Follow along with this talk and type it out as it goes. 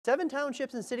7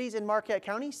 townships and cities in Marquette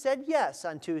County said yes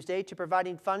on Tuesday to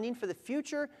providing funding for the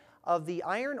future of the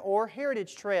Iron Ore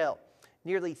Heritage Trail.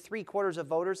 Nearly 3/4 of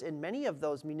voters in many of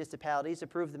those municipalities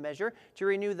approved the measure to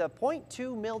renew the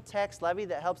 .2 mil tax levy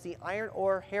that helps the Iron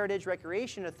Ore Heritage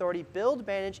Recreation Authority build,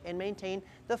 manage, and maintain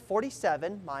the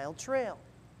 47-mile trail.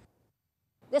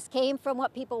 This came from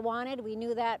what people wanted. We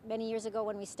knew that many years ago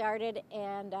when we started,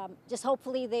 and just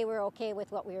hopefully they were okay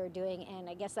with what we were doing, and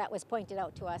I guess that was pointed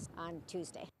out to us on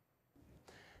Tuesday.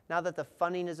 Now that the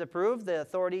funding is approved, the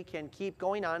authority can keep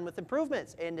going on with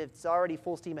improvements, and it's already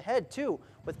full steam ahead too,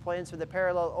 with plans for the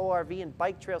parallel ORV and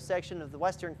bike trail section of the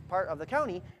western part of the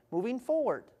county moving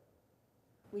forward.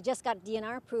 We just got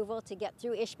DNR approval to get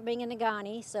through Ishpeming and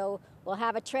Negaunee, so we'll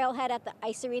have a trailhead at the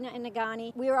ice arena in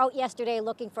Negaunee. We were out yesterday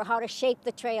looking for how to shape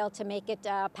the trail to make it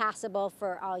passable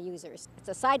for all users. It's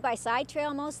a side-by-side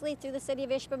trail mostly through the city of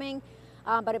Ishpeming,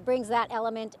 but it brings that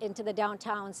element into the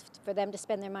downtowns for them to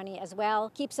spend their money as well.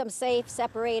 Keeps them safe,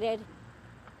 separated.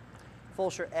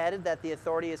 Fulcher added that the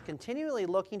authority is continually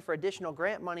looking for additional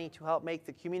grant money to help make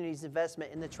the community's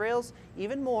investment in the trails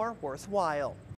even more worthwhile.